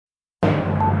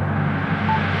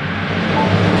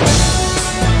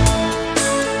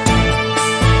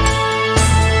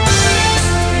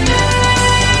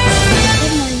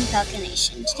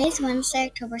Nation. Today's Wednesday,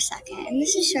 October 2nd, and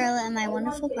this is Charlotte and my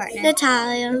wonderful partner,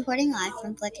 Natalia, reporting live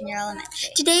from Flickinger Elementary.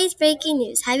 Today's breaking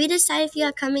news. Have you decided if you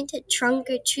are coming to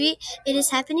Trunk or Treat? It is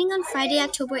happening on Friday,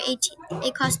 October 18th.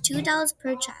 It costs $2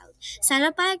 per child. Sign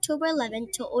up by October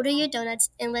 11th to order your donuts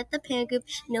and let the parent group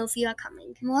know if you are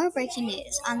coming. More breaking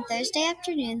news. On Thursday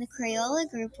afternoon, the Crayola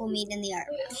group will meet in the art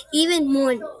room. Even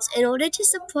more news. In order to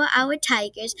support our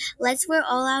Tigers, let's wear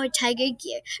all our Tiger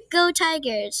gear. Go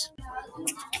Tigers!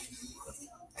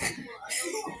 Justin,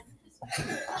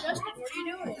 what are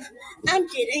you doing? I'm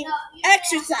getting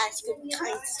exercise, good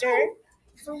kind sir.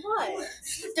 For what?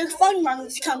 The fun run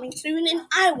is coming soon and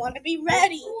I want to be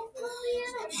ready.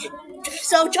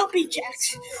 So jumping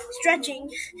jacks,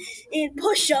 stretching, and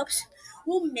push-ups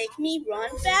will make me run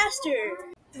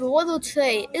faster. The weather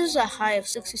today is a high of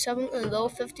 67 and a low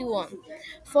of 51.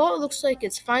 Fall looks like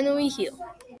it's finally here.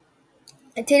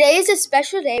 And today is a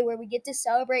special day where we get to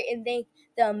celebrate and thank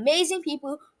the amazing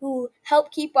people who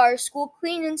help keep our school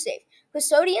clean and safe.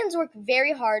 Custodians work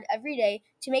very hard every day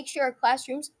to make sure our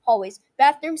classrooms, hallways,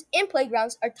 bathrooms, and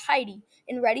playgrounds are tidy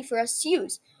and ready for us to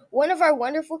use. One of our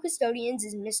wonderful custodians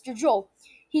is Mr. Joel.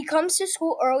 He comes to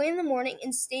school early in the morning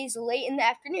and stays late in the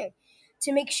afternoon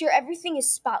to make sure everything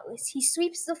is spotless. He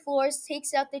sweeps the floors,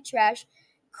 takes out the trash,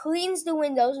 cleans the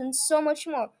windows, and so much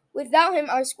more. Without him,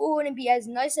 our school wouldn't be as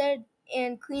nice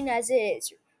and clean as it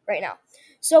is right now.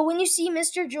 So when you see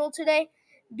Mr. Joel today,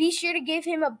 be sure to give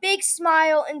him a big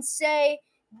smile and say,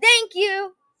 "Thank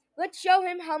you." Let's show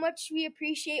him how much we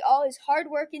appreciate all his hard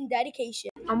work and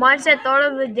dedication. A mindset thought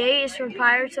of the day is from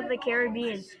Pirates of the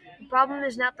Caribbean. The problem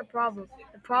is not the problem.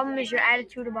 The problem is your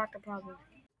attitude about the problem.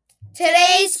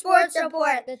 Today's sports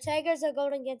report. The Tigers are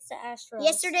going against the Astros.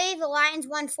 Yesterday, the Lions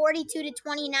won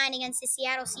 42-29 against the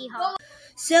Seattle Seahawks.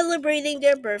 Celebrating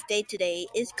their birthday today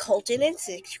is Colton in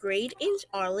 6th grade and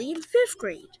Arlie in 5th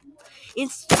grade. And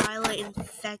Skylar in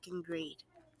 2nd grade.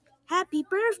 Happy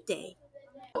birthday!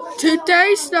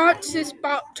 Today's nuts is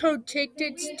about to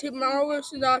Tickets.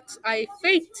 Tomorrow's nuts, I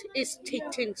think, is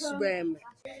Tickets swim.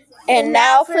 And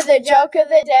now for the joke of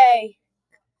the day.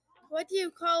 What do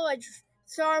you call a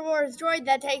Star Wars droid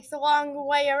that takes the long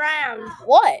way around?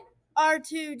 What?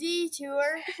 R2D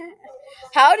tour.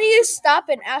 How do you stop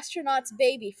an astronaut's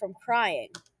baby from crying?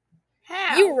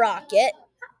 How? You rocket.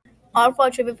 Our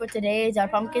fall trivia for today is: are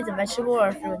pumpkins a vegetable or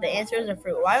a fruit? The answer is a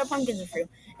fruit. Why are pumpkins a fruit?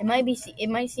 It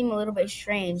might seem a little bit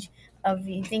strange if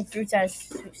you think fruits are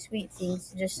sweet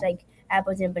things, just like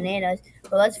apples and bananas.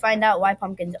 But let's find out why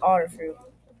pumpkins are a fruit.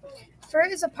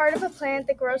 Fruit is a part of a plant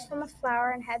that grows from a flower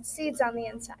and has seeds on the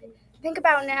inside. Think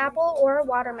about an apple or a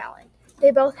watermelon.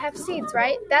 They both have seeds,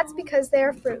 right? That's because they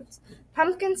are fruits.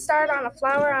 Pumpkins start on a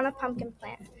flower on a pumpkin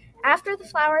plant. After the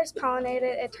flower is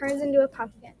pollinated, it turns into a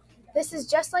pumpkin. This is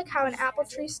just like how an apple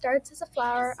tree starts as a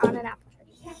flower on an apple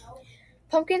tree.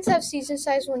 Pumpkins have seeds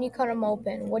inside when you cut them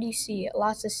open. What do you see?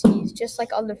 Lots of seeds, just like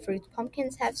other fruits.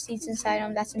 Pumpkins have seeds inside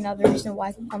them. That's another reason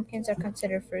why pumpkins are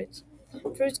considered fruits.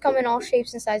 Fruits come in all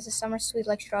shapes and sizes. Some are sweet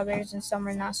like strawberries and some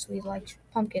are not sweet like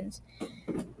pumpkins.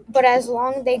 But as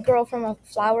long as they grow from a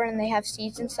flower and they have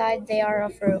seeds inside, they are a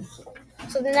fruit.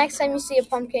 So the next time you see a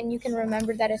pumpkin, you can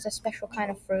remember that it's a special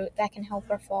kind of fruit that can help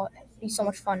our fall be so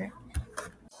much funner.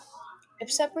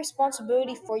 Accept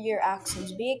responsibility for your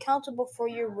actions. Be accountable for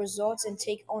your results and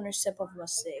take ownership of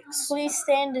mistakes. Please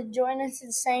stand and join us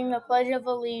in saying the Pledge of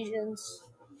Allegiance.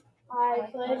 I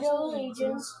pledge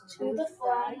allegiance to the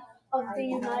flag of the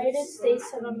United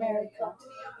States of America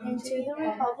and to the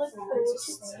republic for which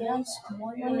it stands,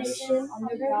 one nation,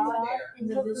 under God,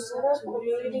 indivisible, with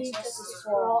liberty and justice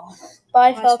for all.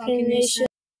 By Falcon Nation.